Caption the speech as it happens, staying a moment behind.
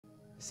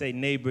Say,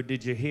 neighbor,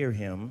 did you hear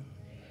him?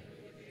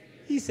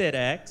 He said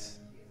Acts,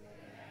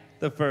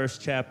 the first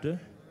chapter,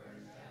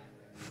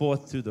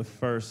 fourth to the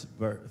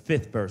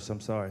fifth verse, I'm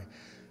sorry.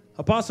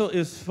 Apostle,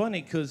 it's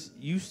funny because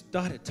you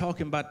started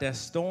talking about that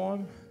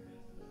storm,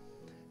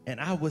 and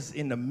I was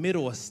in the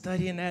middle of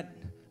studying that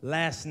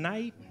last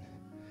night,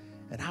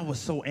 and I was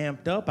so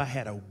amped up. I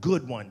had a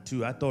good one,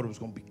 too. I thought it was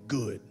going to be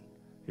good.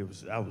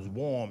 I was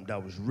warmed. I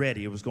was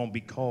ready. It was going to be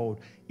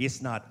called,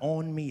 It's Not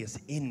On Me, It's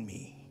In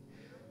Me.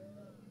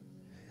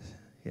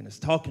 And it's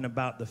talking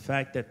about the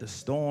fact that the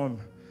storm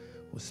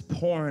was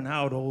pouring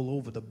out all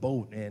over the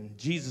boat, and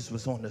Jesus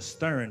was on the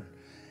stern,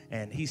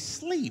 and he's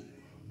asleep.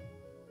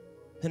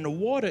 And the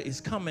water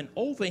is coming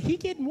over, and he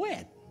getting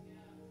wet.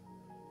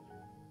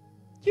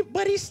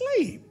 But he's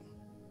asleep.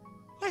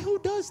 Like, who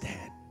does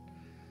that?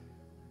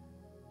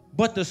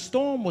 But the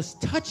storm was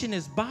touching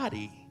his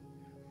body,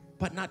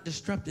 but not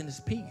disrupting his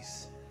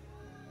peace.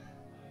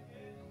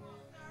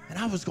 And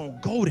I was going to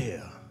go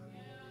there.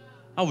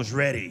 I was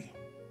ready.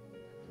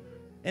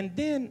 And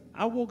then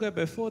I woke up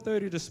at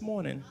 4:30 this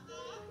morning,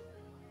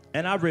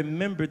 and I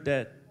remembered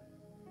that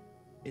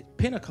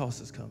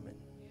Pentecost is coming.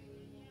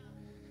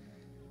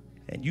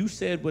 And you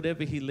said,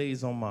 whatever he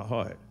lays on my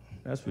heart.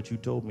 That's what you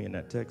told me in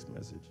that text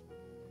message.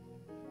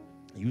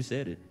 You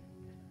said it.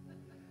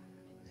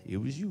 It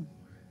was you.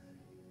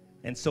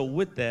 And so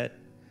with that,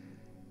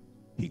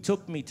 he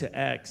took me to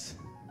Acts.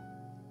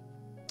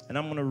 And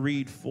I'm going to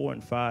read 4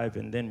 and 5,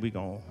 and then we're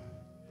going to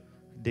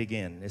dig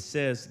in. It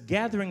says,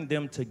 gathering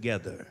them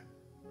together,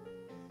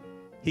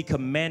 he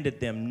commanded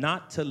them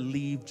not to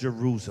leave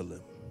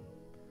Jerusalem,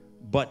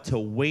 but to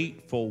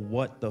wait for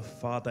what the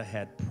Father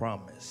had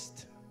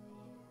promised,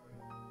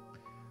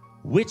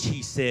 which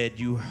he said,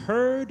 you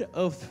heard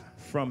of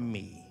from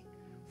me.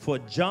 For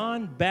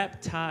John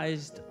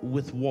baptized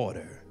with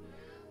water,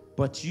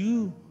 but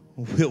you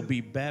will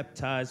be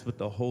baptized with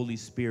the Holy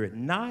Spirit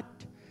not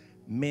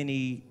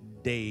many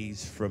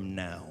days from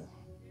now.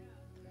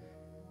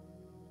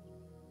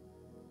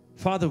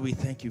 Father, we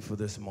thank you for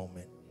this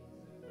moment.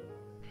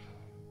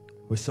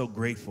 We're so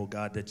grateful,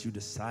 God, that you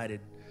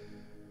decided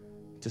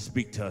to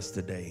speak to us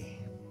today.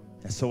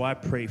 And so I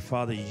pray,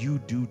 Father, you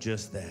do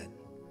just that.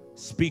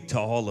 Speak to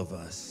all of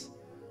us.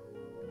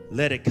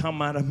 Let it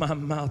come out of my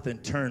mouth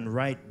and turn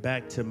right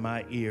back to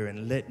my ear,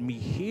 and let me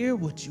hear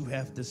what you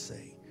have to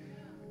say.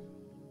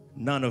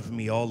 None of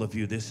me, all of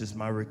you. This is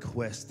my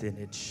request, and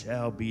it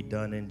shall be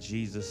done in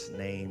Jesus'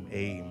 name.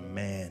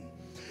 Amen.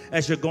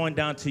 As you're going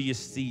down to your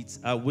seats,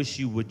 I wish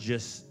you would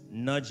just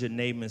nudge your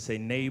neighbor and say,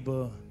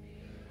 neighbor,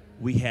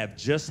 we have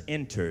just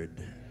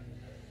entered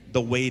the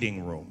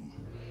waiting room.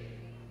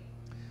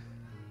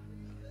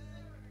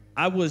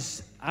 I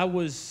was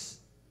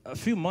a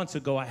few months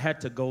ago, I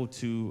had to go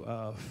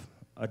to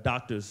a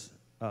doctor's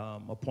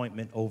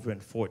appointment over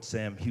in Fort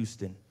Sam,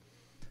 Houston.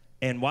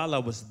 And while I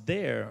was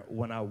there,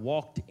 when I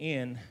walked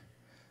in,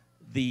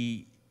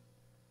 the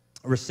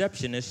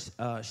receptionist,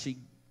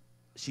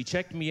 she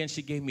checked me in.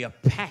 She gave me a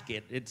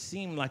packet. It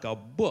seemed like a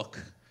book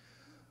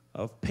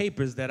of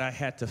papers that I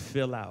had to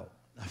fill out.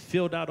 I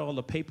filled out all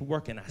the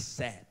paperwork, and I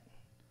sat.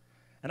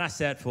 And I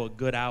sat for a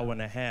good hour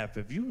and a half.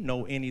 If you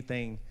know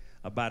anything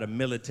about a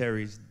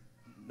military's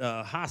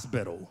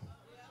hospital,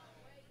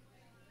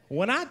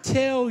 when I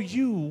tell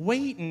you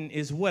waiting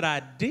is what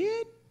I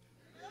did,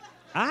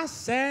 I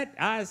sat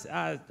and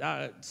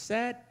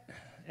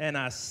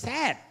I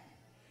sat.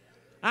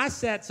 I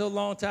sat so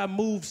long till I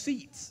moved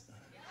seats.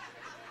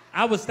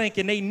 I was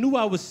thinking they knew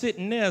I was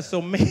sitting there,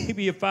 so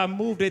maybe if I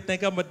moved, they'd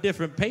think I'm a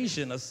different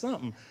patient or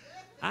something.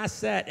 I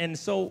sat, and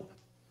so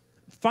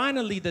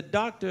finally the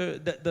doctor,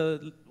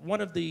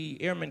 one of the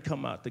airmen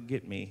come out to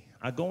get me.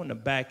 I go in the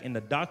back, and the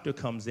doctor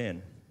comes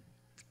in.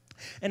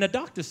 And the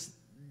doctor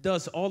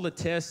does all the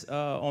tests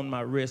on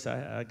my wrist.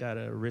 I got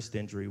a wrist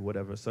injury,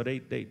 whatever. So they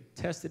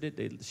tested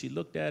it. She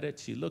looked at it.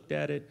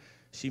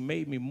 She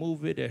made me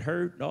move it. It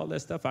hurt, all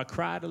that stuff. I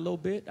cried a little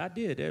bit. I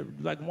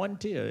did. Like one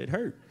tear. It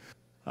hurt.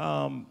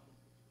 And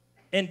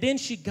then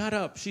she got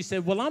up. She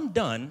said, well, I'm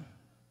done.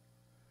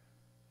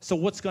 So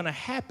what's going to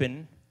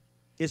happen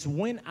is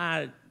when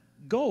I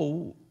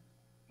go,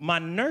 my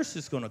nurse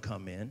is going to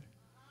come in,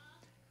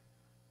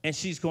 and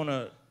she's going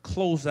to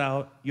close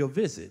out your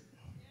visit.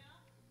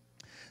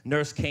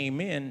 Nurse came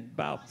in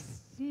about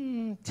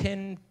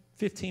 10,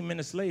 15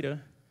 minutes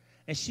later,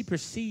 and she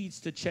proceeds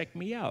to check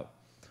me out.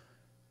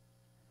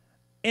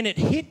 And it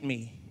hit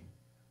me.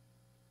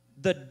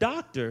 The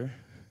doctor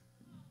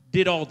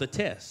did all the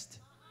tests,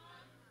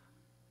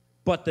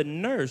 but the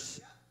nurse,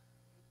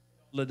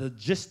 the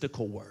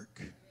logistical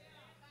work.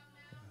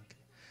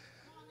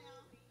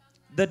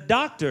 The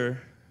doctor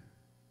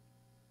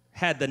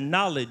had the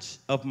knowledge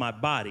of my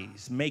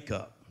body's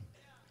makeup.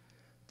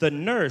 The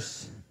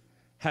nurse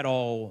had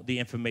all the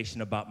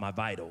information about my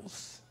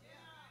vitals.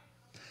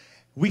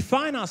 We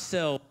find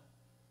ourselves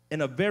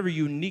in a very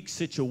unique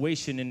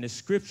situation in the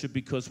scripture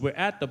because we're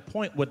at the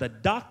point where the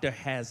doctor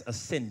has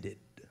ascended.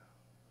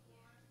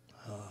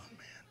 Oh,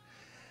 man.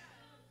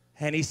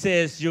 And he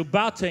says, you're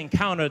about to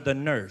encounter the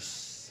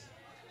nurse.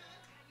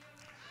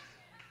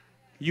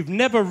 You've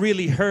never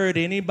really heard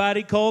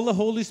anybody call the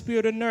Holy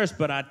Spirit a nurse,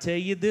 but I tell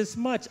you this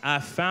much, I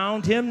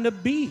found him to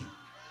be.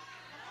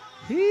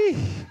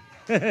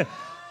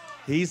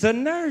 He's a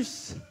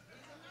nurse.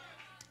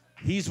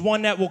 He's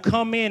one that will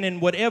come in and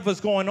whatever's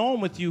going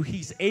on with you,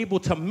 he's able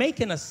to make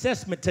an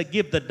assessment to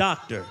give the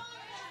doctor.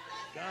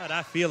 God,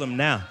 I feel him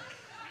now.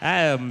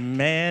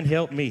 Man,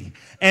 help me.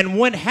 And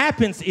what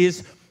happens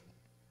is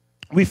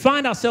we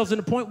find ourselves in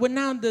a point where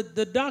now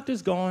the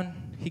doctor's gone.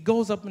 He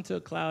goes up into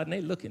a cloud and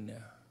they look in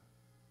there.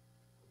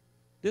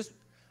 This,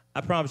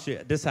 I promise you,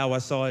 this is how I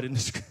saw it in the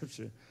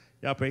scripture.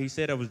 Y'all pray. He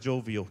said I was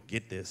jovial.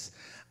 Get this.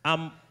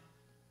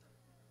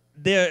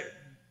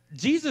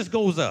 Jesus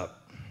goes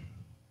up.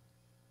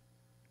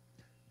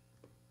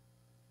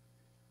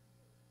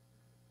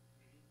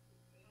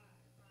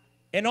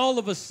 And all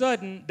of a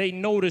sudden, they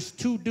notice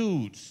two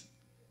dudes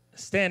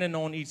standing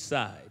on each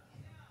side.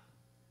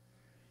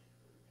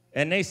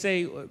 And they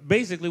say,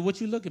 basically,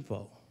 what you looking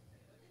for?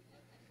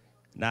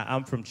 Now,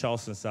 I'm from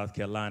Charleston, South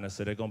Carolina,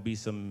 so there are going to be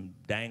some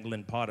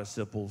dangling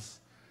participles.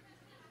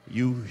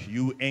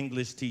 You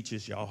English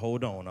teachers, y'all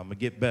hold on. I'm going to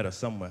get better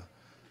somewhere.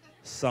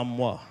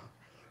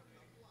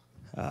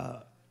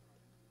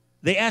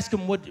 They asked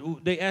him,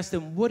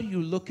 what are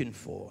you looking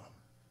for?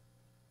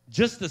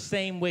 Just the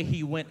same way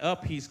he went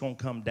up, he's going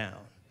to come down.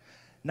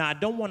 Now, I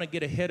don't want to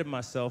get ahead of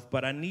myself,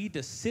 but I need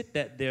to sit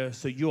that there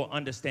so you'll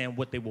understand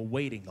what they were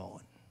waiting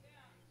on.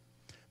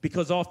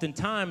 Because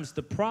oftentimes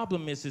the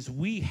problem is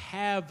we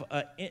have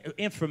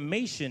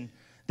information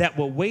that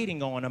we're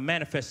waiting on, a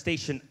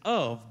manifestation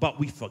of, but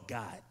we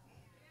forgot.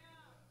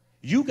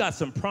 You got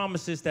some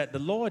promises that the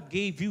Lord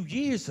gave you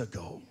years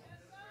ago.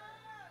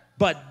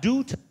 But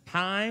due to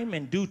time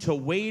and due to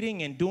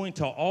waiting and due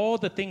to all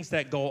the things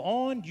that go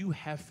on, you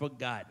have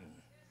forgotten.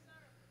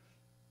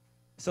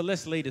 So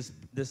let's lay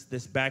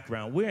this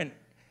background.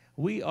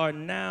 We are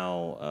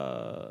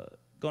now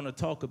going to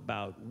talk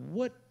about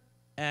what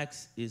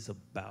Acts is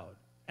about.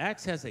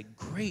 Acts has a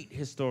great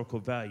historical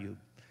value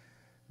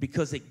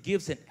because it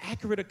gives an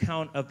accurate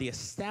account of the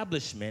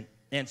establishment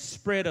and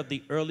spread of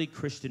the early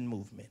Christian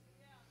movement.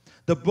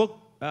 The book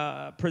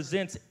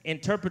presents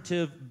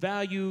interpretive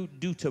value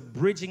due to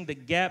bridging the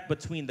gap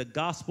between the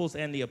Gospels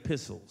and the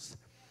epistles.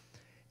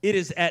 It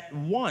is at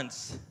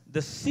once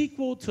the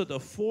sequel to the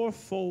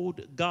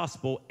fourfold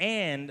gospel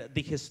and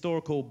the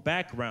historical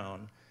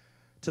background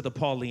to the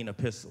Pauline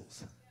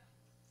epistles.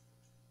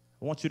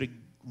 I want you to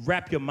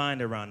wrap your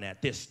mind around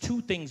that. There's two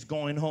things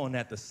going on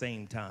at the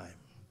same time.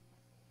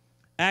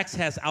 Acts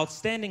has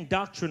outstanding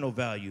doctrinal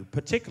value,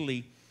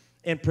 particularly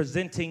in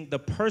presenting the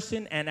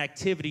person and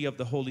activity of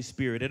the Holy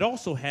Spirit. It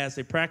also has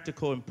a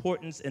practical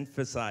importance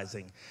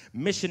emphasizing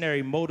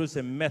missionary motives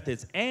and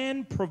methods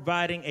and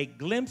providing a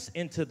glimpse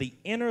into the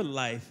inner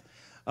life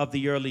of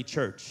the early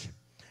church.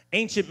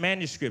 Ancient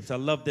manuscripts, I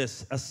love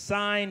this,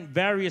 assign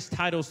various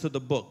titles to the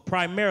book,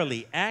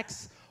 primarily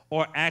Acts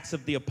or Acts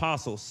of the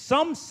Apostles.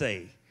 Some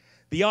say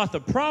the author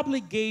probably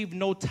gave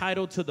no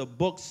title to the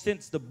book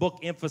since the book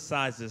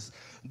emphasizes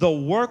the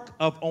work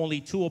of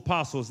only two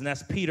apostles, and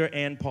that's Peter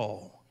and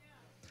Paul.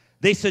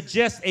 They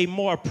suggest a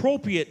more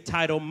appropriate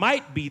title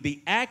might be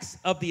the Acts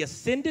of the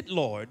Ascended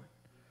Lord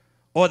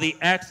or the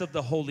Acts of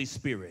the Holy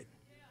Spirit.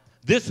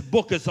 This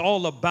book is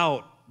all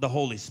about the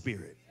Holy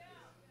Spirit.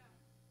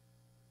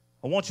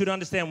 I want you to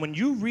understand when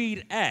you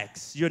read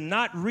Acts, you're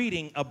not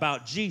reading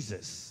about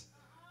Jesus.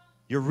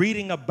 You're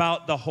reading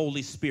about the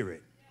Holy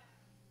Spirit.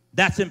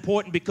 That's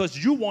important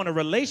because you want a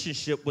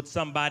relationship with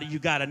somebody, you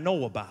got to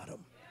know about them.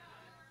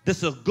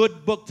 This is a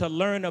good book to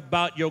learn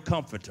about your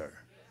comforter.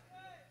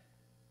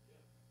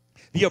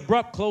 The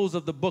abrupt close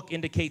of the book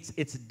indicates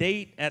its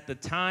date. At the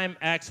time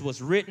Acts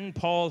was written,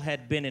 Paul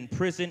had been in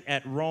prison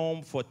at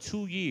Rome for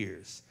 2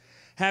 years,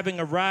 having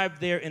arrived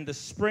there in the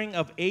spring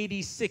of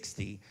AD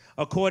 60,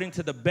 according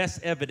to the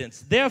best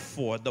evidence.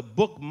 Therefore, the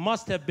book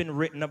must have been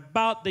written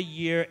about the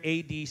year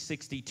AD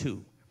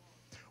 62.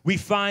 We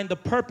find the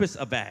purpose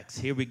of Acts,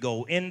 here we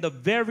go, in the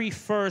very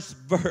first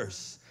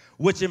verse,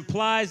 which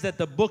implies that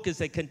the book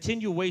is a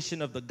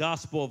continuation of the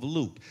Gospel of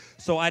Luke.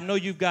 So I know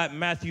you've got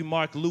Matthew,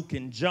 Mark, Luke,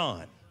 and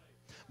John.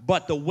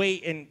 But the way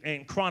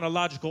in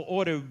chronological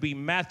order would be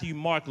Matthew,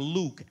 Mark,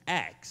 Luke,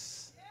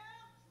 Acts.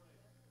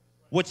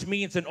 Which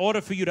means in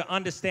order for you to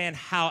understand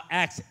how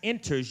Acts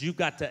enters, you've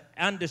got to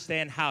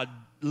understand how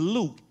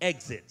Luke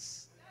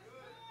exits.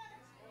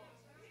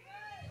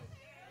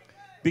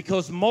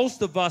 Because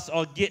most of us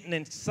are getting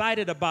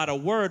excited about a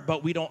word,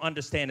 but we don't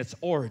understand its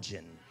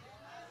origin.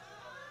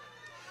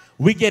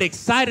 We get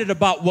excited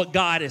about what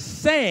God is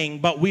saying,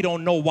 but we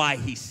don't know why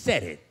he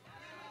said it.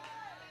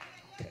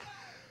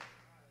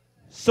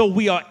 So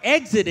we are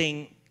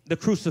exiting the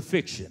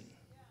crucifixion.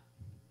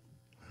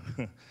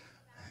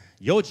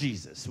 Yo,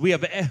 Jesus. We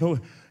have,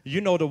 you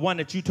know, the one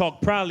that you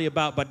talk proudly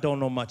about but don't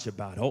know much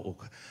about. Oh,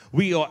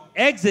 we are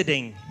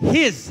exiting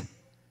his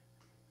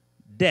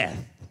death,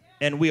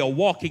 and we are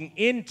walking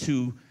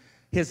into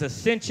his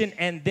ascension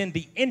and then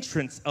the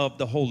entrance of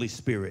the Holy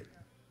Spirit.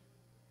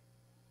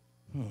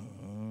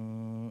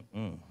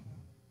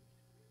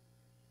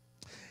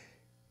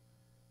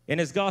 In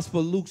his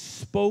gospel, Luke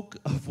spoke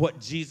of what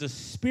Jesus'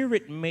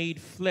 spirit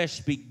made flesh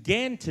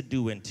began to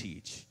do and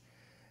teach.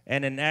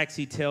 And in Acts,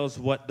 he tells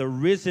what the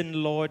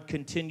risen Lord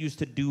continues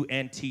to do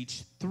and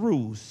teach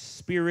through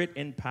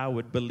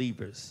spirit-empowered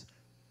believers.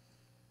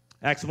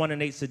 Acts 1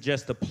 and 8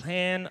 suggests the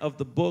plan of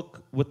the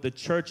book with the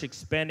church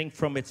expanding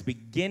from its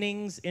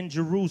beginnings in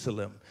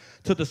Jerusalem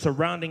to the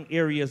surrounding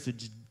areas of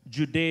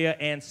Judea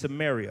and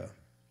Samaria,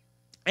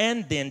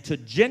 and then to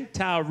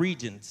Gentile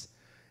regions,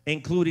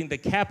 including the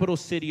capital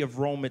city of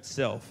Rome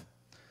itself.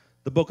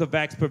 The book of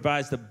Acts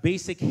provides the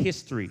basic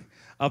history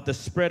of the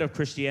spread of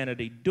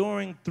Christianity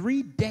during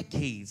 3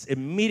 decades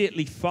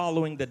immediately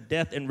following the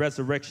death and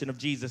resurrection of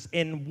Jesus.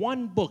 In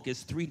one book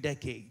is 3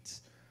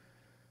 decades.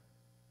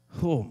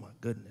 Oh, my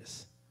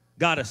goodness.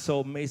 God is so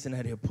amazing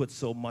that he'll put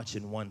so much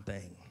in one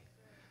thing.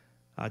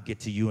 I'll get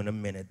to you in a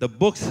minute. The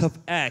books of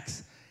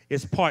Acts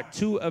is part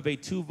 2 of a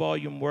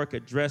 2-volume work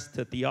addressed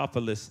to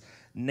Theophilus.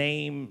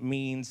 Name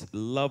means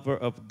lover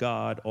of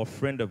God or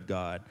friend of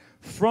God.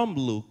 From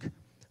Luke.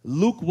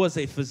 Luke was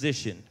a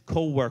physician,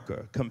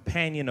 co-worker,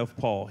 companion of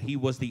Paul. He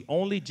was the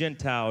only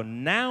Gentile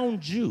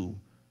non-Jew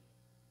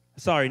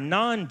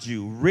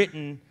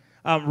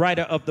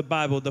writer of the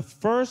Bible. The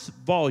first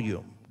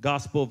volume,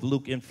 Gospel of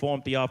Luke,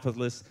 informed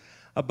Theophilus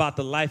about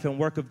the life and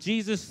work of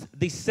Jesus.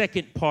 The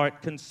second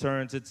part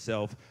concerns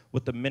itself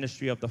with the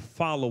ministry of the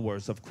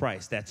followers of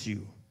Christ. That's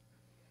you.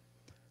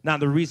 Now,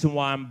 the reason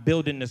why I'm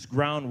building this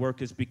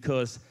groundwork is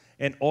because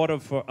in order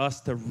for us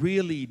to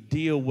really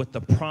deal with the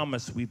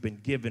promise we've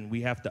been given,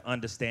 we have to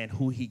understand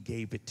who he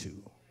gave it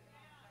to.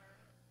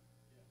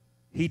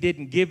 He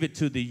didn't give it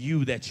to the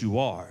you that you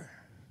are,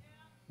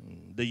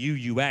 the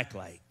you act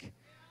like.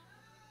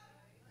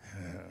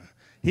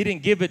 He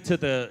didn't give it to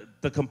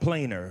the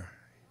complainer,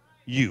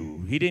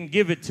 you. He didn't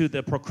give it to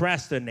the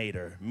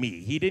procrastinator,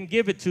 me. He didn't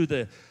give it to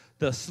the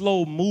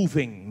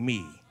slow-moving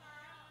me.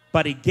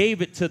 But he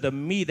gave it to the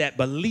me that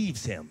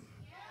believes him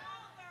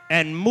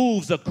and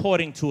moves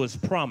according to his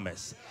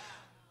promise.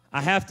 I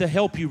have to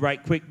help you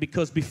right quick,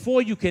 because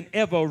before you can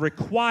ever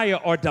require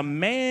or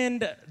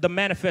demand the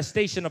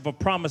manifestation of a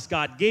promise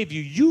God gave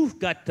you, you've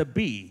got to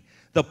be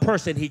the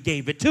person he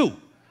gave it to.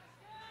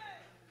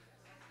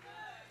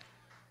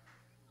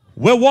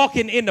 We're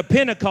walking into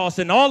Pentecost,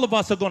 and all of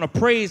us are going to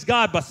praise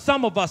God, but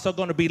some of us are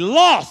going to be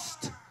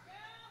lost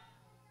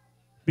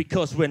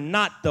because we're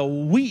not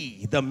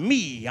the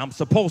me I'm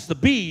supposed to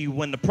be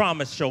when the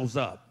promise shows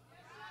up.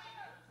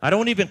 I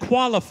don't even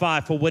qualify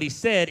for what he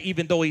said,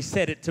 even though he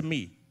said it to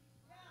me.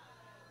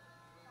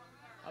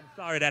 I'm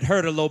sorry, that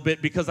hurt a little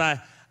bit, because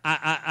I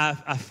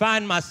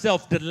find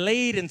myself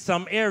delayed in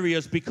some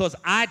areas because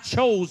I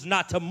chose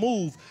not to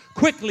move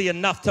quickly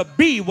enough to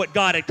be what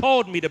God had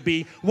called me to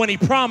be when he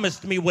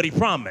promised me what he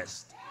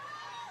promised.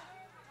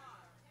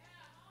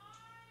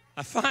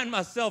 I find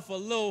myself with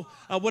a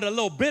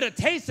little bitter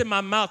taste in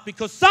my mouth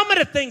because some of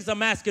the things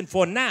I'm asking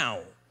for now,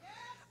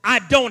 I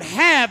don't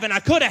have, and I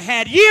could have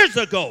had years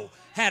ago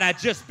had I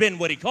just been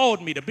what he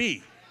called me to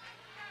be.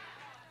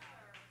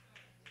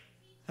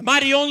 Am I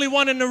the only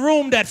one in the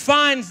room that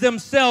finds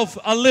themselves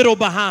a little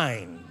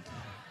behind?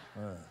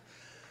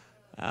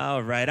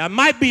 All right. I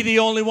might be the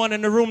only one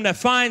in the room that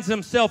finds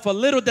himself a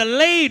little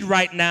delayed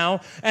right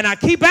now, and I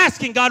keep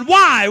asking God,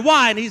 why?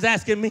 And he's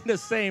asking me the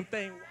same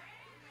thing.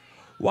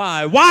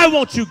 Why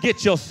won't you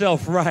get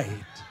yourself right?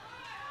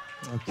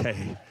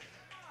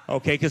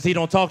 Okay, because he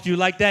don't talk to you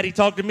like that. He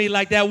talked to me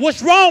like that.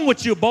 What's wrong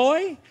with you,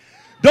 boy?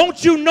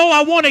 Don't you know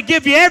I want to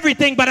give you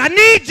everything, but I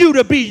need you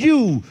to be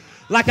you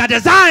like I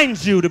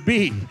designed you to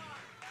be.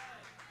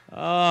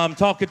 I'm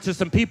talking to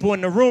some people in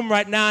the room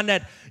right now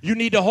that you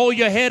need to hold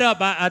your head up.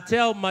 I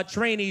tell my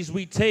trainees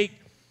we take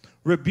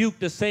rebuke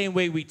the same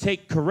way we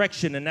take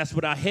correction, and that's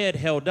with our head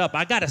held up.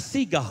 I got to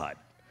see God.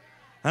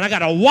 And I got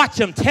to watch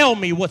him tell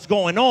me what's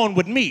going on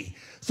with me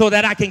so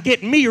that I can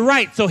get me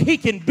right so he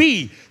can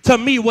be to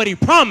me what he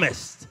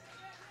promised.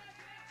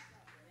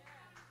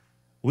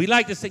 We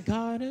like to say,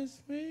 God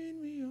has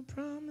made me a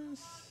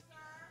promise.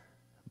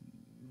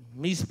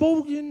 Me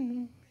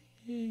spoken.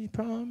 He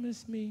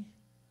promised me.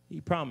 He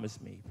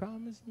promised me. He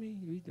promised me.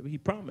 He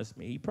promised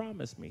me. He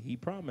promised me. He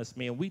promised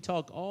me. And we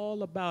talk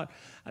all about,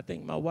 I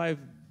think my wife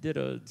did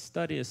a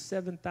study of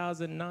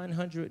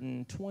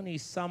 7,920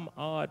 some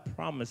odd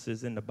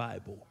promises in the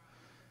Bible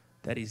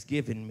that he's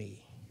given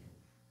me.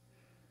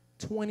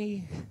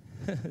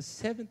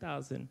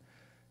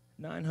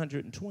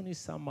 7,920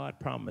 some odd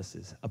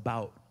promises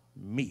about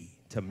me,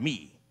 to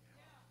me.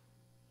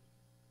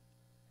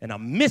 And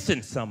I'm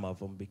missing some of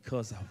them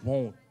because I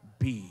won't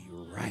be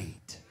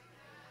right.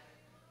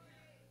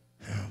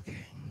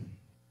 Okay.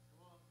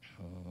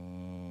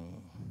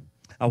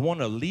 I want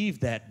to leave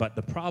that, but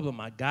the problem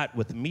I got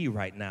with me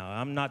right now,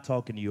 I'm not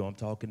talking to you, I'm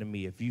talking to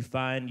me. If you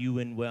find you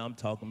in where I'm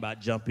talking about,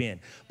 jump in.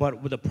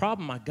 But the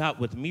problem I got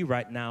with me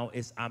right now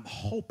is I'm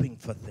hoping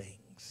for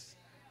things.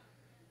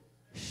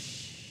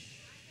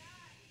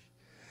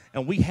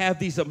 And we have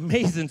these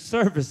amazing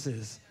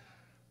services.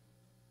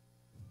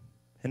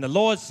 And the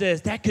Lord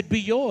says, that could be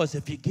yours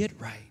if you get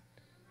right.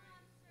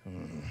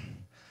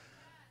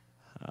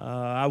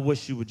 I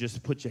wish you would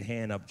just put your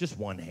hand up, just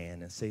one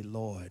hand, and say,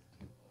 Lord,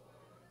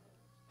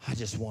 I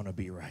just want to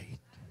be right.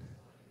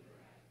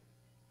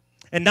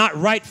 And not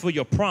right for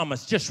your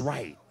promise, just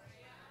right.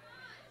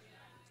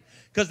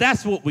 Because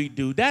that's what we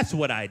do. That's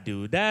what I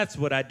do. That's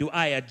what I do.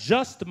 I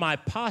adjust my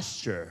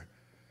posture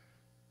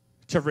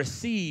to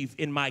receive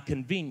in my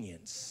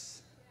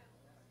convenience.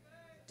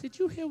 Did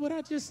you hear what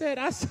I just said?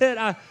 I said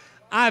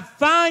I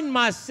find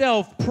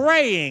myself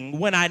praying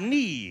when I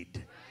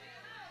need.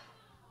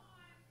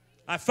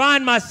 I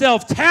find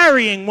myself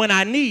tarrying when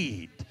I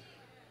need.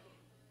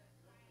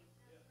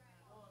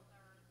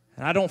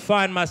 And I don't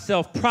find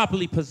myself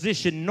properly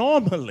positioned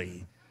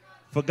normally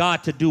for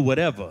God to do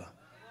whatever.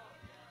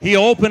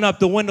 He'll open up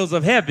the windows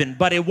of heaven,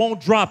 but it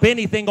won't drop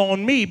anything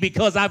on me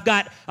because I've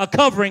got a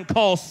covering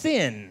called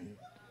sin.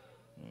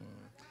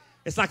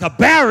 It's like a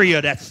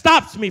barrier that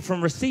stops me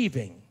from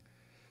receiving.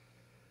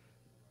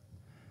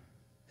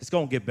 It's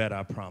going to get better,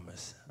 I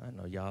promise. I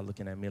know y'all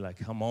looking at me like,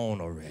 come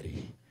on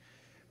already.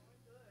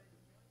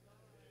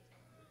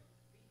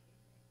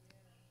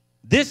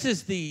 This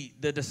is the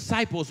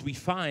disciples we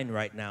find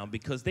right now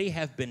because they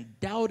have been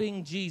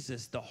doubting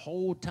Jesus the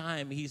whole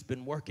time he's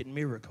been working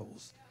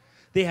miracles.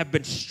 They have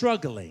been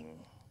struggling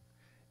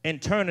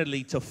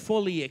internally to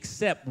fully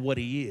accept what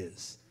he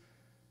is.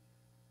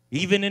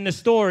 Even in the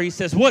story, he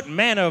says, what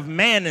manner of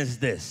man is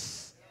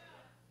this?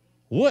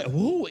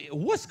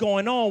 What's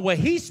going on where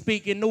he's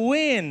speaking, the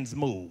winds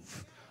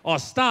move or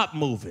stop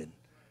moving?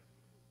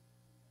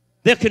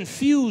 They're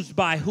confused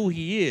by who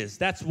he is.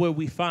 That's where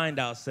we find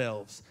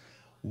ourselves,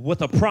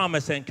 with a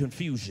promise and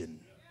confusion.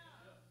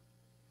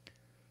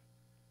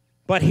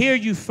 But here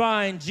you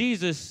find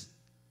Jesus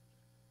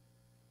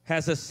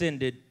has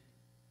ascended.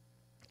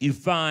 You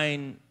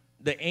find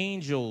the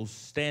angels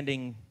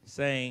standing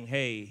saying,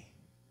 hey,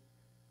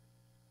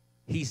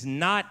 he's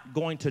not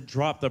going to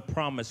drop the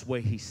promise where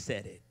he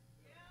said it.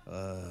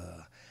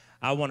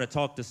 I want to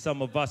talk to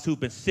some of us who've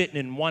been sitting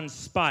in one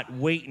spot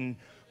waiting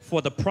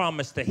for the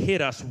promise to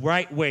hit us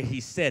right where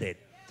he said it.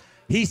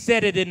 He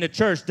said it in the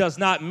church does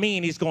not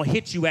mean he's going to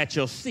hit you at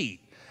your seat.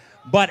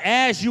 But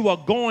as you are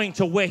going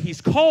to where he's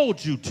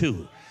called you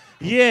to,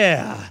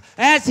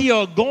 as you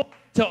are going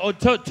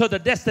to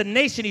the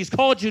destination he's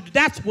called you to,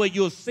 that's where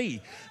you'll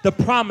see the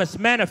promise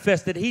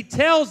manifested. He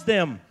tells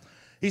them,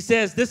 he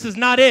says, this is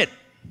not it.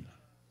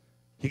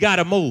 You got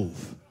to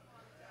move.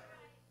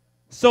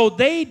 So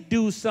they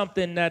do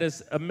something that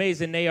is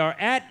amazing. They are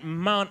at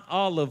Mount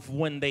Olive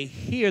when they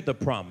hear the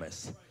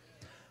promise.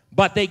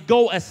 But they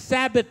go a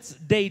Sabbath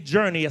day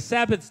journey.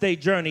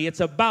 It's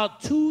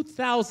about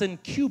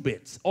 2,000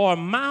 cubits or a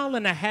mile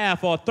and a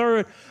half or a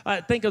third.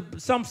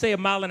 Some say a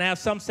mile and a half.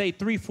 Some say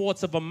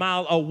 3/4 of a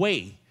mile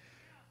away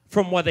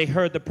from where they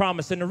heard the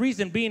promise. And the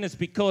reason being is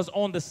because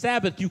on the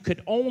Sabbath, you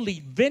could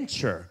only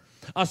venture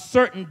a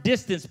certain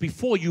distance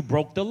before you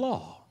broke the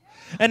law.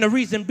 And the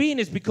reason being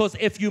is because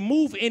if you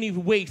move any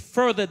way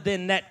further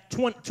than that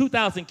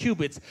 2,000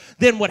 cubits,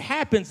 then what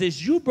happens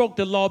is you broke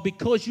the law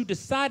because you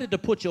decided to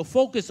put your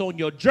focus on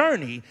your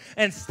journey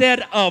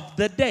instead of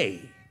the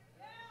day.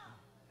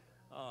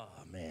 Oh,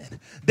 man.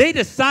 They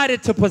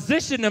decided to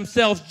position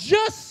themselves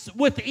just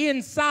within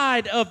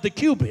inside of the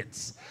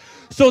cubits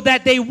so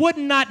that they would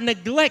not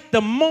neglect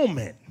the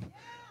moment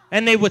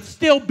and they would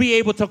still be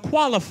able to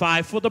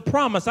qualify for the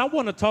promise. I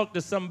want to talk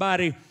to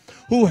somebody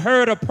who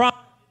heard a promise.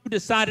 You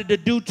decided to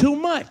do too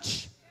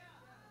much.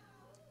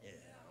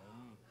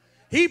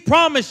 He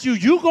promised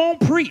you going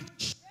to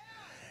preach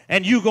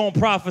and you going to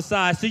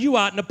prophesy. So you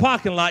out in the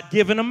parking lot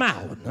giving them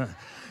out.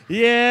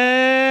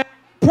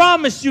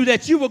 Promised you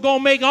that you were going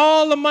to make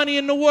all the money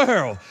in the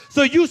world.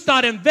 So you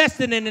start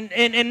investing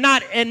in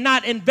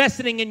not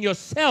investing in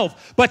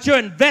yourself, but you're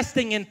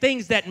investing in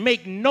things that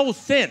make no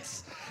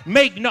sense.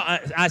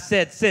 I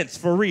said sense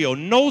for real.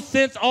 No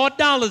sense or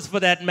dollars for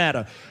that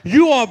matter.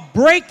 You are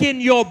breaking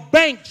your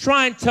bank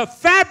trying to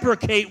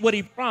fabricate what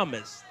he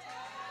promised.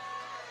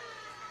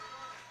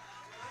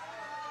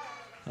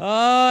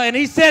 And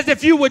he says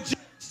if you would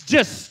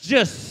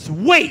just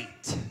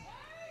wait.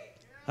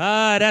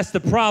 That's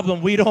the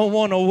problem. We don't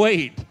want to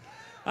wait.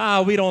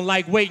 We don't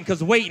like waiting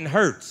because waiting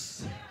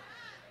hurts.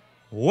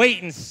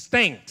 Waiting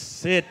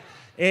stinks.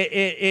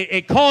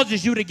 It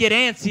causes you to get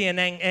antsy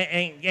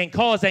and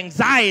cause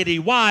anxiety.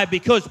 Why?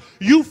 Because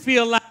you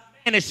feel like,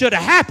 man, it should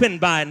have happened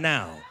by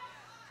now.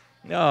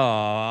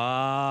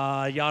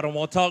 Oh, y'all don't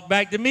want to talk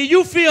back to me.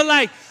 You feel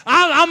like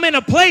I'm in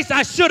a place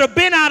I should have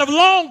been out of a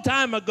long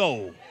time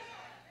ago.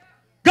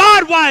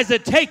 God, why is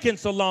it taking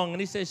so long? And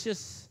he says,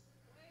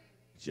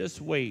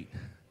 just wait.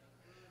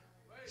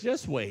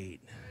 Just wait.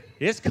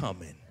 It's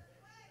coming.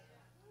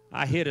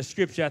 I hear the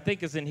scripture, I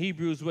think it's in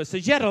Hebrews, where it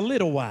says, yet a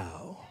little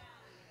while.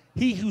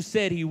 He who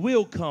said he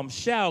will come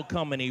shall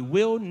come, and he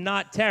will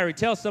not tarry.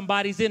 Tell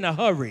somebody he's in a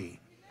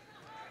hurry,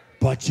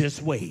 but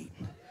just wait.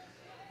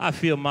 I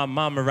feel my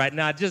mama right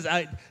now. Just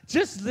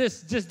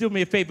do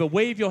me a favor.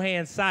 Wave your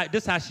hand side.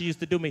 This is how she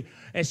used to do me.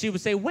 And she would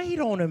say, wait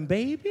on him,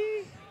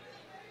 baby.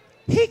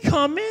 He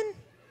coming.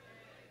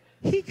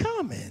 He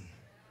coming.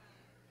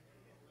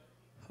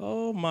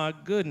 Oh my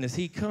goodness,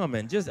 he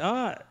coming.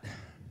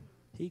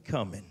 He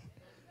coming.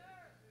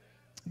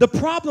 The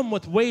problem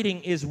with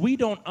waiting is we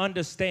don't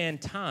understand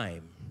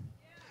time.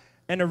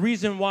 And the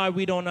reason why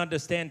we don't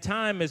understand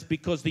time is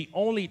because the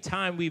only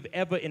time we've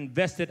ever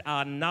invested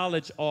our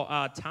knowledge or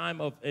our time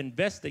of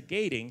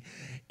investigating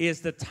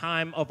is the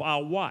time of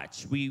our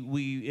watch.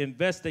 We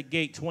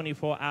investigate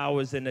 24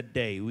 hours in a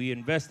day. We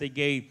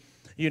investigate,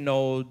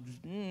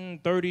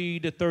 30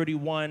 to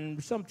 31,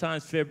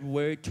 sometimes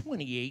February,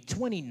 28,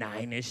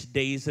 29-ish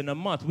days in a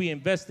month. We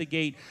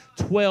investigate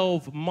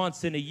 12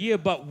 months in a year,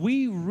 but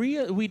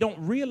we don't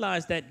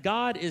realize that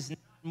God is not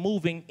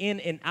moving in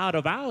and out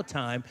of our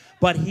time,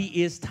 but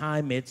he is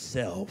time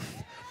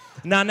itself.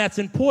 Now, that's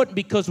important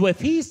because if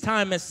he's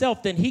time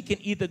itself, then he can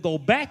either go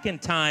back in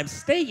time,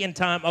 stay in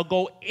time, or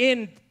go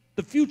in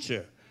the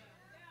future.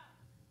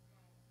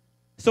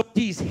 So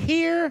he's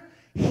here,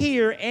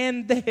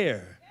 and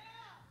there.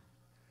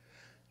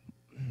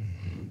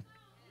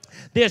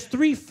 There's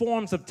three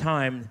forms of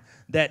time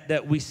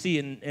that we see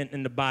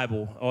in the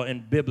Bible or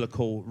in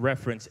biblical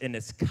reference, and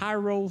it's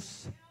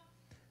kairos,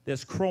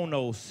 there's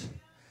chronos,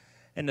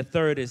 and the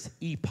third is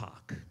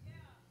epoch.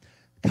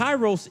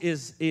 Kairos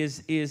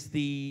is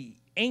the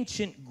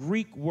ancient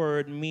Greek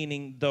word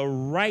meaning the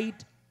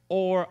right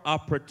or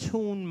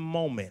opportune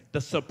moment,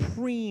 the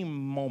supreme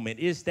moment.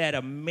 Is that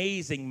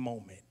amazing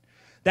moment,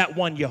 that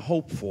one you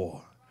hope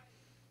for.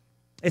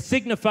 It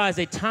signifies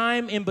a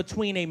time in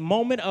between, a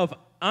moment of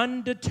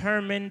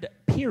undetermined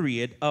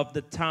period of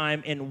the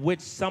time in which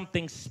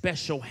something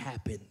special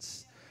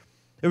happens.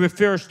 It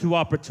refers to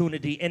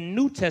opportunity. In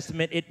New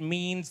Testament, it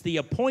means the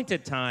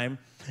appointed time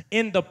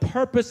in the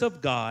purpose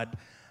of God,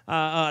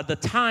 the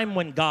time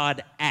when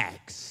God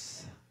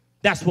acts.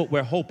 That's what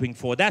we're hoping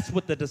for. That's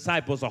what the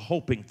disciples are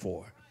hoping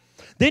for.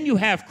 Then you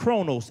have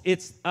chronos.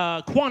 It's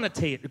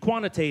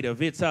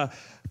quantitative. It's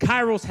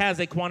kairos has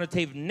a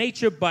quantitative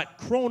nature, but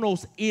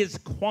chronos is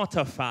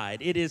quantified.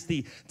 It is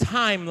the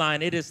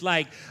timeline. It is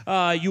like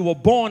you were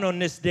born on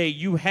this day.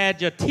 You had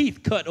your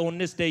teeth cut on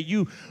this day.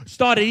 You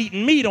started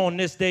eating meat on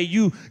this day.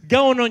 You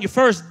going on your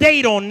first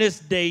date on this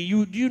day.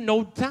 You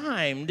know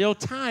time. Your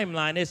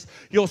timeline is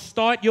your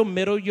start, your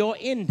middle, your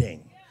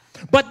ending.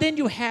 But then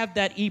you have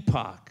that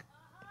epoch.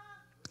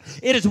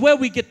 It is where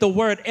we get the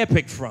word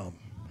epic from.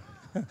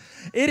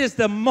 It is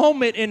the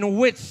moment in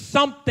which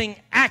something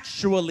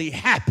actually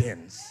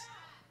happens.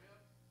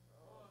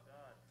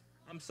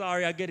 I'm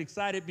sorry, I get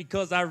excited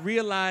because I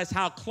realize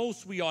how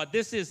close we are.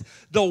 This is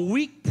the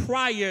week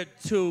prior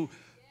to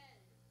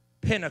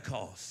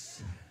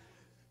Pentecost.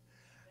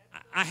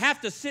 I have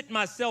to sit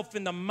myself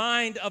in the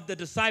mind of the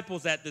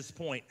disciples at this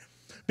point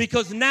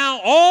because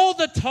now all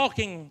the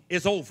talking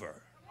is over.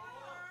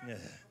 Yeah.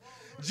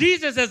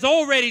 Jesus has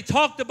already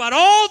talked about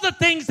all the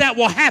things that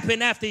will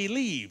happen after he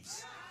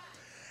leaves.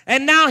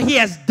 And now he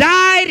has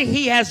died,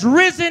 he has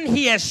risen,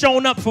 he has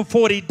shown up for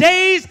 40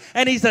 days,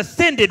 and he's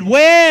ascended.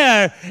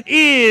 Where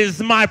is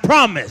my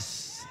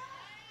promise?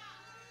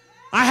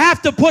 I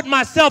have to put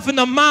myself in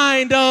the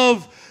mind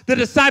of the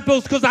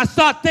disciples because I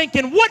start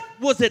thinking, what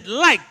was it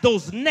like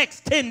those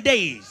next 10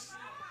 days?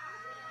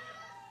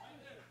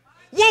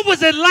 What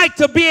was it like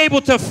to be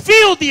able to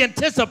feel the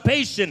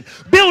anticipation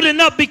building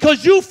up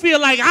because you feel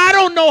like, I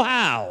don't know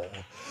how,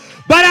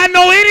 but I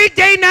know any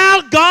day now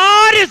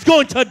God is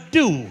going to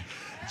do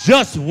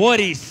just what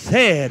he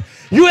said.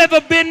 You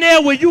ever been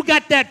there where you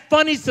got that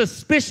funny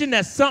suspicion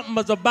that something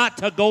was about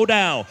to go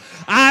down?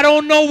 I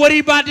don't know what he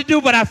about to do,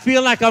 but I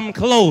feel like I'm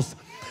close.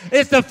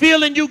 It's the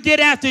feeling you get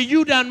after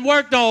you done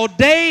worked all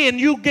day and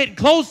you get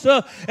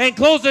closer and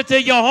closer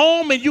to your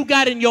home and you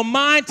got in your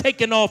mind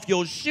taking off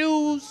your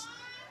shoes.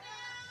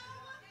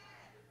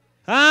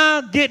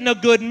 Getting a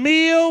good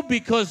meal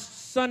because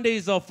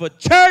Sundays are for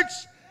church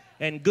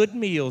and good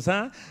meals,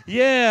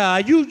 Yeah,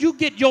 you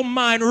get your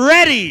mind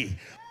ready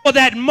for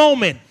that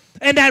moment.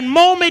 And that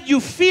moment you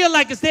feel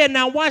like it's there.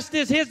 Now watch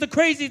this. Here's the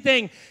crazy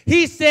thing.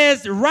 He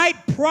says right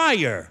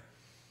prior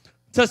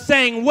to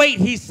saying wait,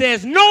 he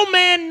says no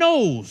man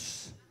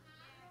knows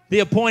the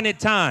appointed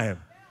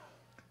time.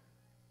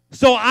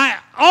 So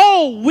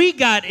we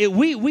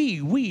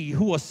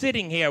who are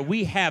sitting here,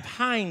 we have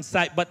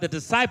hindsight, but the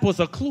disciples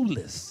are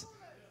clueless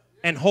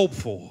and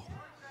hopeful.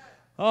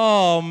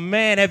 Oh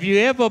man, have you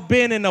ever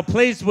been in a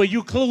place where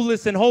you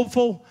clueless and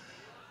hopeful?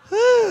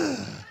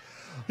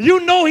 You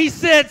know he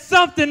said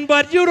something,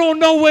 but you don't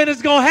know when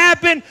it's going to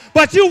happen.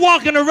 But you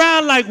walking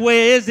around like,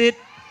 where is it?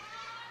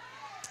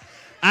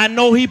 I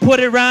know he put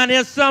it around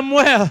here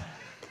somewhere.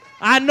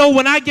 I know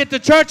when I get to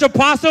church,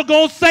 Apostle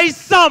going to say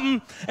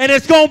something, and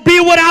it's going to be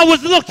what I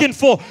was looking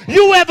for.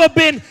 You ever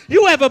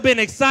been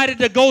excited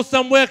to go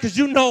somewhere because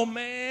you know,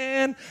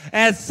 man,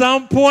 at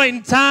some point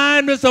in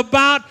time, it's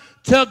about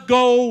to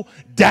go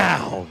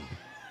down.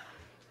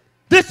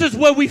 This is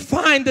where we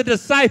find the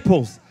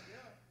disciples.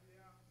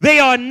 They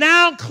are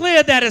now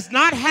clear that it's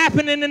not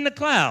happening in the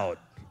cloud.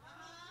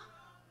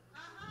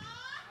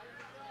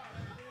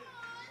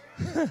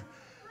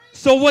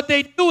 So what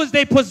they do is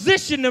they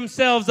position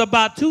themselves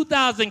about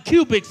 2,000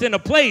 cubics in a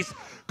place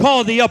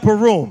called the upper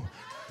room.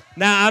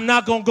 Now, I'm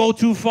not going to go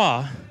too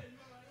far.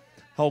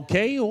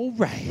 Okay, all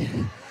right.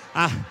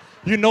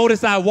 You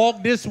notice I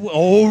walk this way?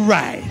 All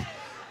right.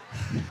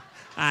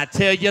 I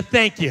tell you,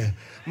 thank you.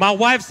 My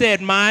wife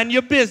said, mind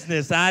your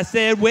business. I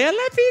said, well,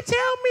 if he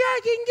tell me I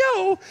can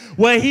go.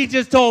 Well, he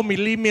just told me,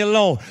 leave me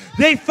alone.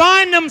 They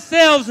find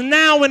themselves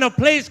now in a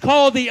place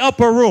called the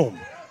upper room.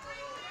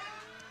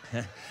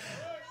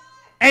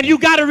 And you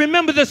got to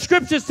remember the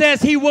scripture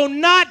says he will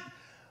not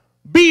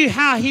be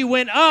how he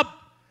went up.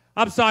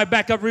 I'm sorry,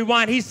 back up,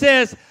 rewind. He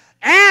says,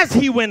 as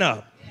he went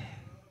up,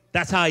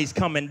 that's how he's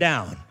coming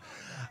down.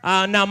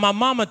 Now, my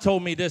mama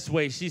told me this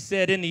way. She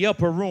said in the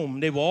upper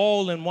room, they were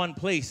all in one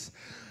place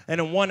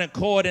and in one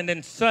accord, and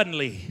then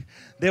suddenly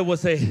there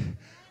was a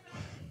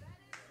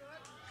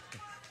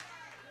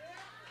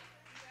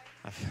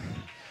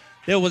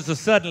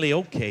suddenly,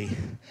 okay.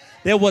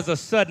 There was a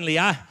suddenly.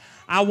 I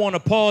want to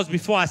pause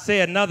before I say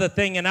another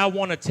thing, and I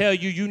want to tell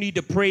you, you need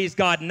to praise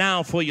God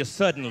now for your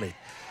suddenly.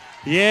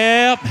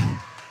 Yep.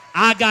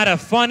 I got a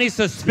funny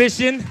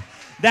suspicion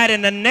that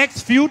in the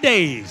next few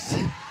days,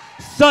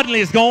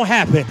 suddenly it's going to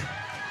happen.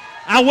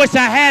 I wish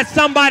I had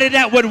somebody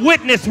that would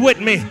witness with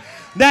me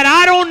that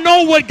I don't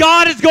know what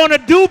God is going to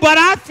do, but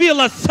I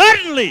feel a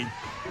suddenly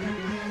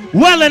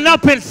welling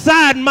up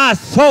inside my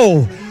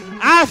soul.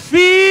 I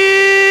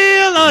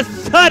feel a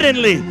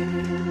suddenly.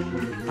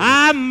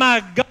 Ah,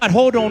 my God,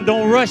 hold on,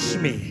 don't rush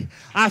me.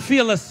 I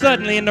feel a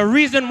suddenly, and the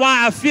reason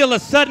why I feel a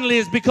suddenly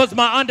is because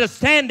my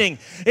understanding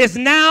is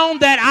now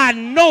that I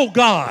know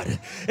God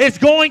is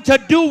going to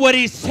do what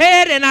he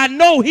said, and I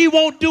know he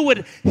won't do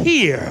it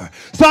here.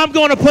 So I'm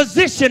going to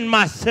position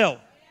myself.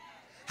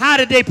 How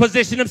did they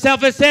position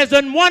themselves? It says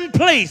in one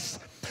place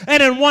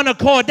and in one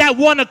accord. That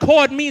one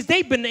accord means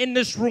they've been in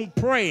this room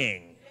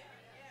praying.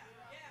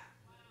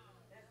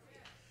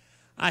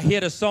 I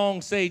hear the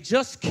song say,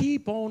 just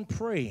keep on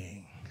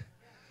praying.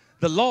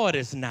 The Lord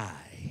is nigh.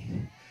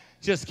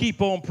 Just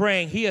keep on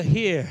praying. He'll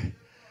hear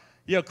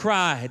your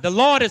cry. The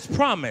Lord has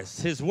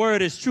promised. His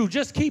word is true.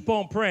 Just keep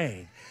on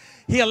praying.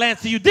 He'll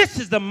answer you. This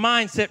is the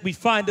mindset we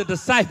find the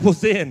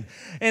disciples in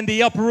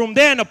the upper room.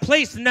 They're in a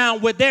place now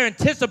where their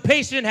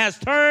anticipation has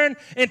turned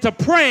into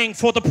praying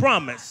for the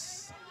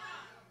promise.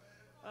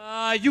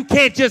 You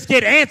can't just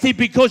get antsy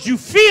because you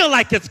feel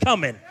like it's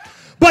coming.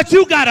 But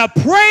you got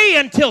to pray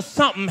until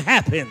something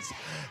happens.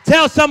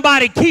 Tell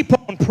somebody, keep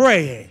on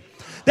praying.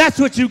 That's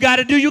what you got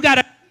to do. You got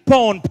to keep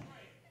on praying.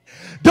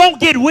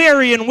 Don't get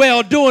weary in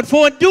well-doing,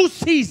 for in due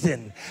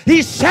season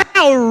he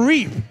shall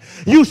reap.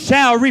 You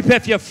shall reap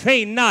if you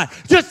faint not.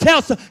 Just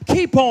tell some,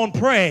 keep on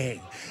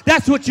praying.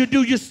 That's what you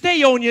do. You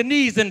stay on your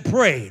knees and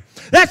pray.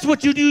 That's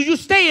what you do. You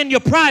stay in your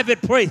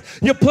private place,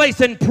 your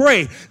place and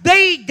pray.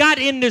 They got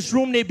in this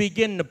room. They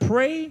begin to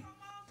pray.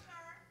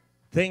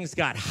 Things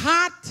got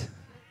hot.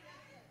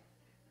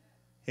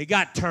 It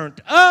got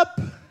turned up.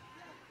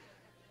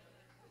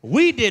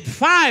 We did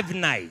 5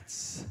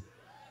 nights.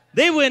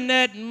 They were in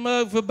that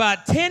mug for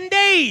about 10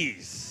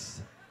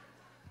 days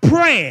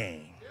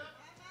praying.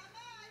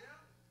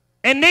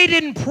 And they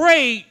didn't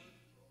pray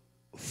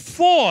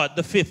for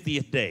the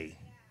 50th day.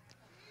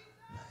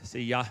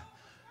 See,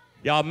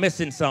 y'all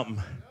missing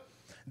something.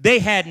 They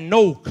had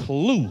no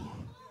clue.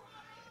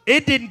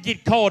 It didn't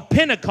get called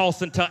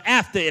Pentecost until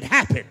after it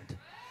happened.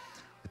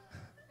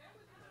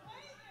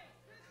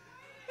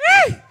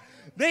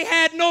 They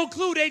had no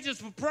clue. They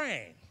just were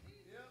praying.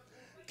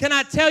 Can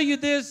I tell you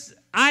this?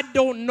 I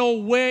don't know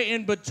where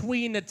in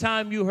between the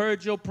time you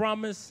heard your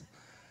promise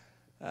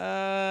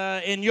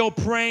and you're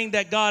praying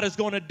that God is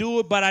going to do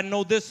it, but I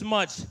know this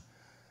much.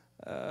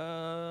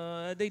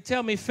 They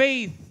tell me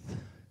faith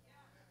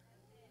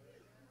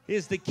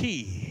is the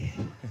key.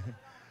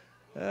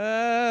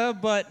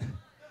 But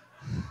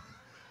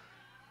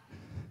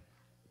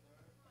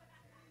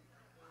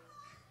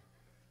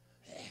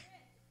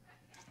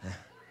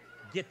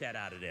get that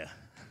out of there.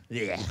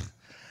 Yeah.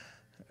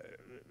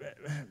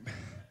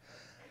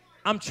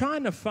 I'm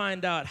trying to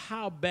find out,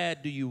 how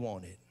bad do you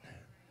want it?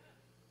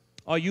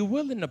 Are you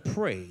willing to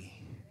pray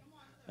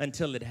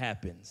until it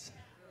happens?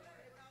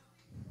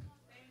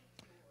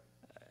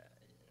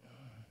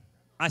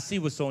 I see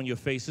what's on your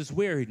face. It's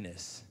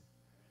weariness.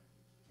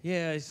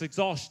 Yeah, it's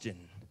exhaustion.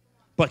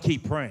 But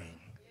keep praying.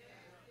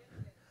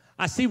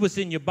 I see what's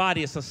in your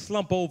body. It's a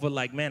slump over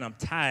like, man, I'm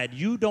tired.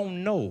 You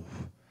don't know,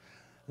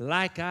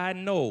 like I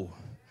know,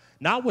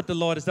 not what the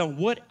Lord has done,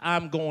 what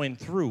I'm going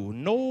through.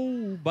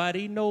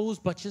 Nobody knows,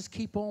 but just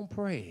keep on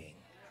praying.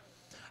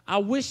 I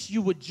wish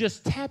you would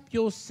just tap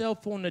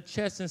yourself on the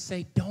chest and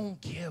say,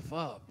 don't give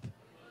up.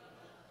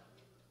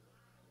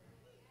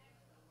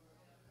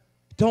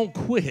 Don't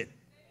quit.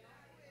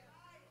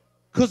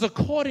 Because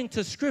according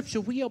to Scripture,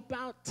 we are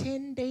about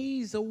 10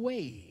 days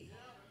away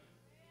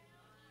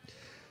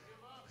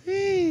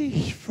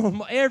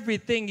from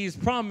everything he's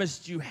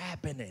promised you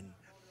happening.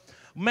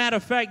 Matter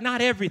of fact, not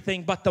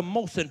everything, but the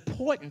most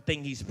important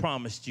thing he's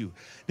promised you.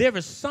 There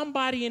is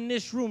somebody in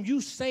this room,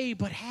 you saved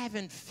but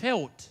haven't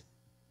felt.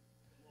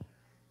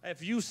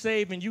 If you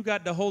saved and you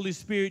got the Holy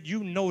Spirit,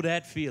 you know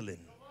that feeling.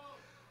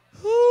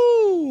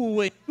 Ooh,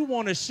 when you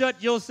want to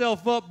shut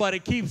yourself up, but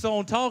it keeps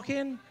on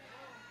talking.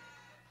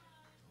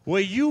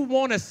 where you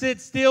want to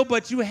sit still,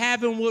 but you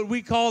having what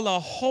we call a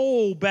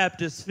whole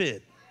Baptist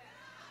fit.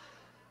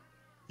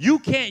 You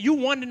can't, you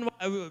wondering,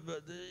 I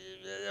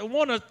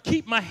want to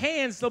keep my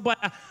hands, so, but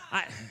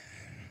I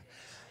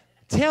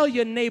tell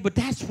your neighbor,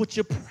 that's what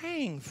you're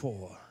praying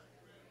for.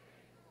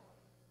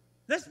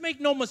 Let's make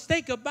no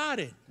mistake about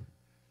it.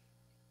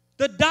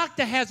 The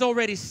doctor has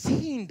already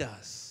seen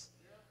us.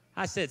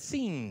 I said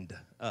seen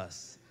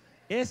us.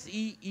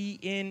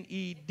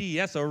 S-E-E-N-E-D.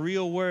 That's a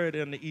real word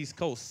on the East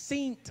Coast.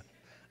 Seen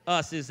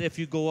us is if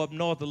you go up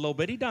north a little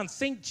bit. He done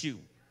synced you.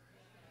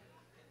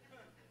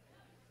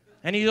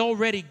 And he's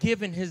already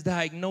given his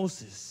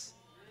diagnosis.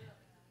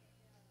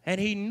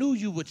 And he knew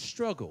you would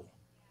struggle.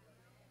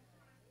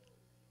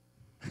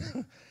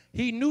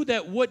 He knew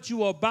that what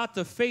you are about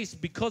to face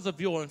because of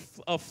your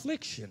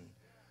affliction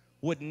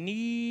you're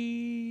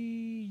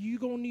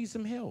going to need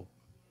some help.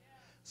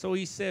 So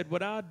he said,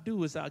 what I'll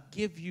do is I'll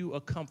give you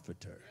a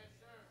comforter.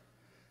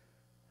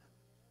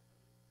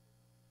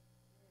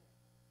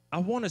 I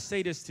want to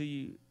say this to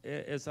you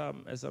as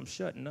I'm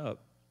shutting up.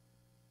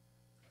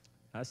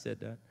 I said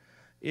that.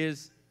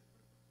 Is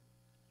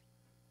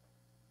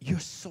you're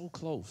so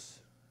close.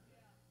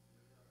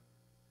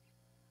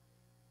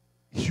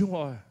 You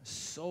are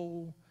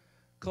so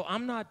close.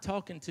 I'm not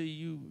talking to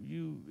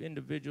you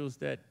individuals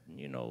that,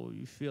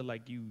 you feel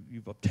like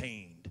you've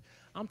obtained.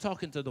 I'm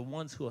talking to the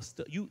ones who are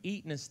still, you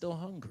eating and still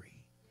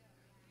hungry.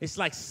 It's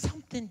like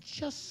something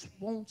just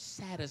won't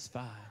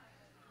satisfy.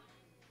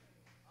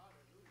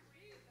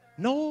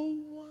 No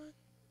one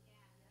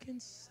can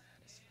satisfy.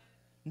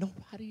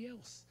 Nobody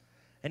else.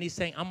 And he's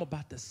saying, I'm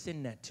about to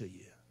send that to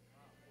you.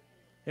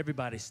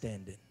 Everybody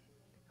standing.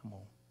 Come on.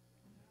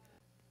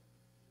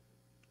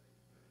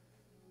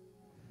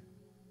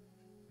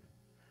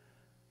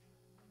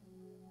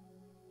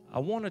 I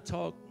want to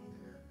talk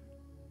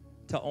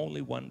to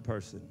only one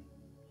person,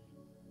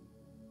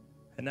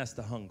 and that's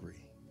the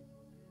hungry.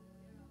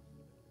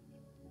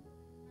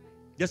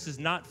 This is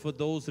not for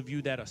those of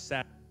you that are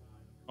sat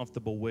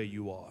comfortable where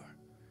you are.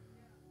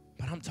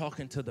 But I'm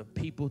talking to the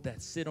people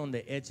that sit on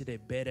the edge of their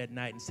bed at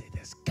night and say,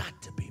 there's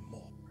got to be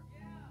more.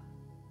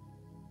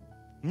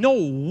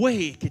 No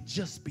way it could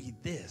just be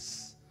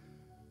this.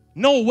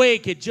 No way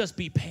it could just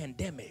be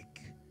pandemic.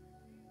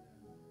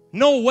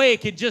 No way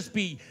it could just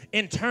be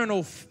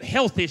internal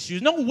health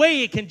issues. No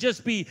way it can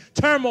just be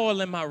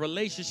turmoil in my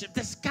relationship.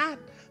 There's got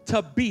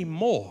to be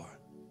more.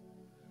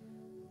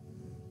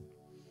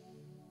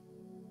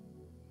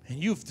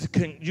 And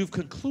you've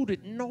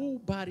concluded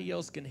nobody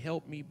else can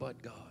help me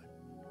but God.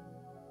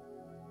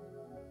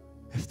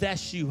 If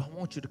that's you, I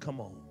want you to come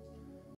on.